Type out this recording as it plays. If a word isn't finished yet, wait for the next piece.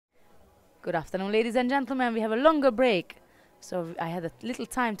Good afternoon, ladies and gentlemen. We have a longer break, so I had a little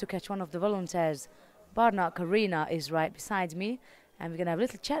time to catch one of the volunteers. Barna Karina is right beside me, and we're going to have a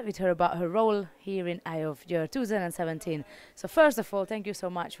little chat with her about her role here in EYOF Györ 2017. So first of all, thank you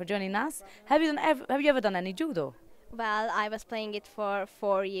so much for joining us. Have you ever done any judo? Well, I was playing it for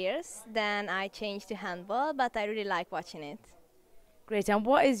 4 years, then I changed to handball, but I really like watching it. Great, and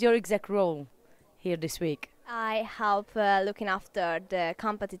what is your exact role here this week? I help looking after the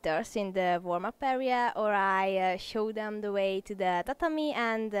competitors in the warm-up area, or I show them the way to the tatami,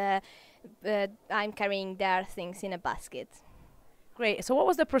 and I'm carrying their things in a basket. Great, so what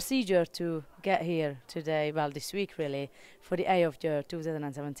was the procedure to get here today, well this week really, for the EYOF Györ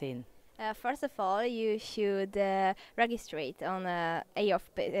 2017? First of all, you should register on a EYOF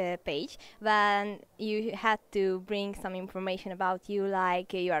page. When you had to bring some information about you,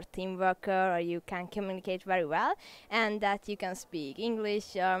 like you are a team worker or you can communicate very well, and that you can speak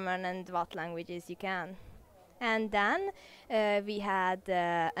English, German, and what languages you can. And then we had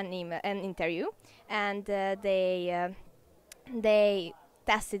an interview, and they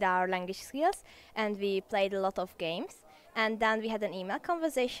tested our language skills, and we played a lot of games. And then we had an email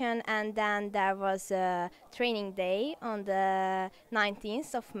conversation, and then there was a training day on the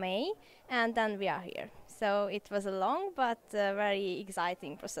 19th of May, and then we are here. So it was a long but very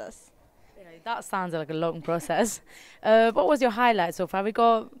exciting process. Yeah, that sounds like a long process. What was your highlight so far?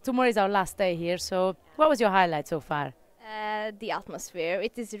 Tomorrow is our last day here, so what was your highlight so far? The atmosphere.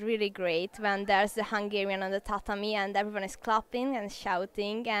 It is really great when there's a Hungarian on the tatami and everyone is clapping and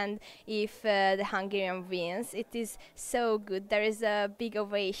shouting, and if the Hungarian wins, it is so good. There is a big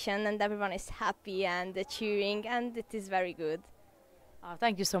ovation and everyone is happy and cheering, and it is very good. Oh,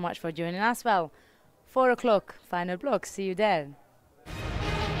 thank you so much for joining us. Well, 4 o'clock, final block. See you there.